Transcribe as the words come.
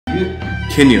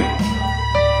Kinyo.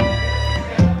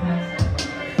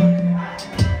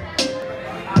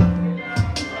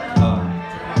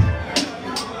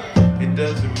 It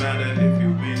doesn't matter if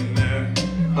you've been there.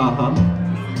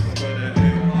 Sweater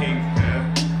and pink hair.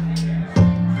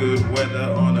 Good weather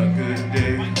on a good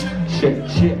day.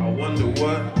 Shit. I wonder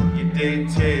what your day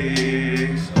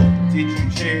takes. Did you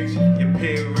change your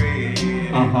pay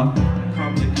rate?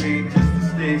 Complicate just to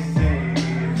stay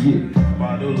sane.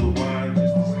 Bottle of wine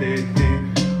just to stay thin.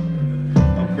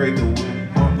 Upgrade the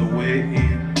whip on the way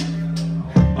in.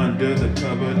 Under the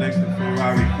cover next to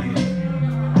Ferrari keys.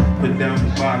 Put down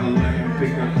the bottle and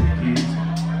pick up the keys.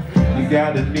 You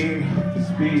got a need for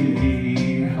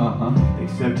speed.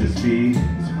 Except the speed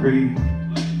is free.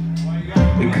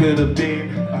 It could have been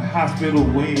a hospital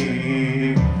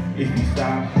wing if you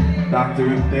stop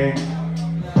doctoring things.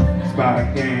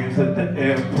 Spy games at the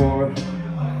airport.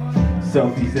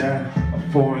 Selfies at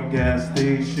a foreign gas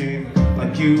station.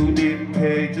 Like you didn't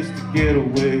pay just to get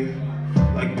away.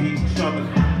 Like Beach on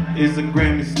is a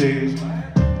Grammy stage.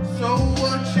 So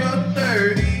what's your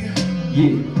 30?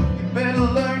 You better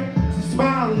learn to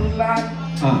smile a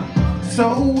lot.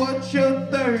 So what's your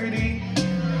 30?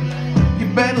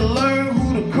 You better learn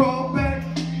who to call back.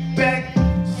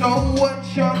 So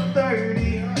what's your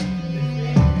 30?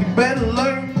 You better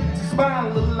learn to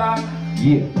smile a lot.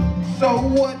 So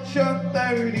what's your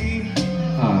 30?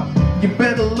 You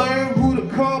better learn who to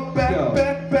call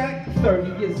back.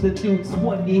 30 is the new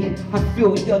 20. I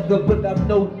feel younger, but I'm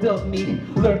no dummy.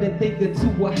 Learn a thing or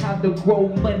two on how to grow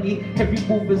money. Every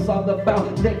move is all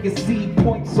about legacy.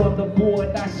 Points on the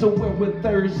board, I show where we're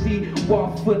Thursday.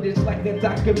 Raw footage like a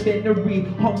documentary.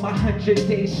 On my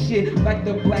 100-day shit, like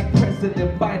the black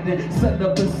president Biden. Son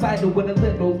of a cider with a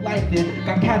little lightning.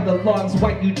 Got catalogs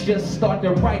while you just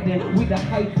started writing. We the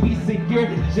hype beats and you're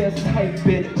just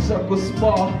hyping. Circle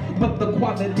small, but the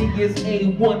quality is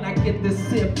A1. I get to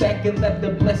sit back and let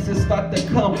the blessings start to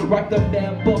come. Rock the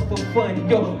man buff for fun.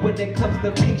 Yo, when it comes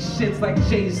to patience like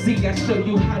Jay-Z, I show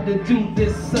you how to do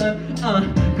this, son.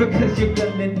 Because you're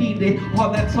gonna need it.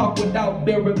 All that talk without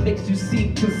mirror makes you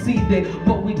seem conceited.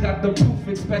 But we got the proof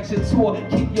inspection tour.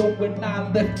 Kinyo and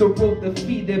I left the road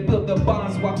defeated. Build the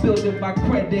bonds while building my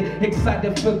credit.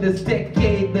 Excited for this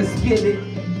decade, let's get it.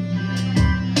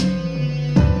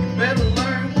 You better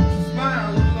learn to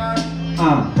smile a lot.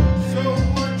 So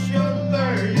what's your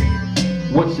 30?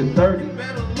 What's your 30? You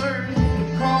better learn who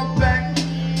to call back.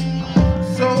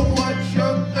 So what's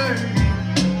your 30?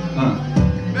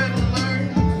 You better learn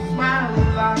to smile a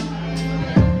lot.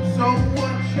 So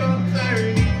what's your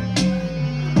 30?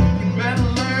 You better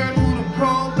learn who to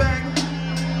call back.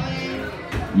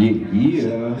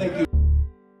 Yeah. Thank you.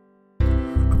 I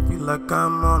feel like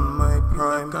I'm on my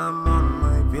prime.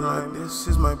 Feel like this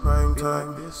is my prime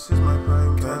time.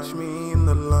 Catch me in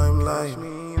the limelight.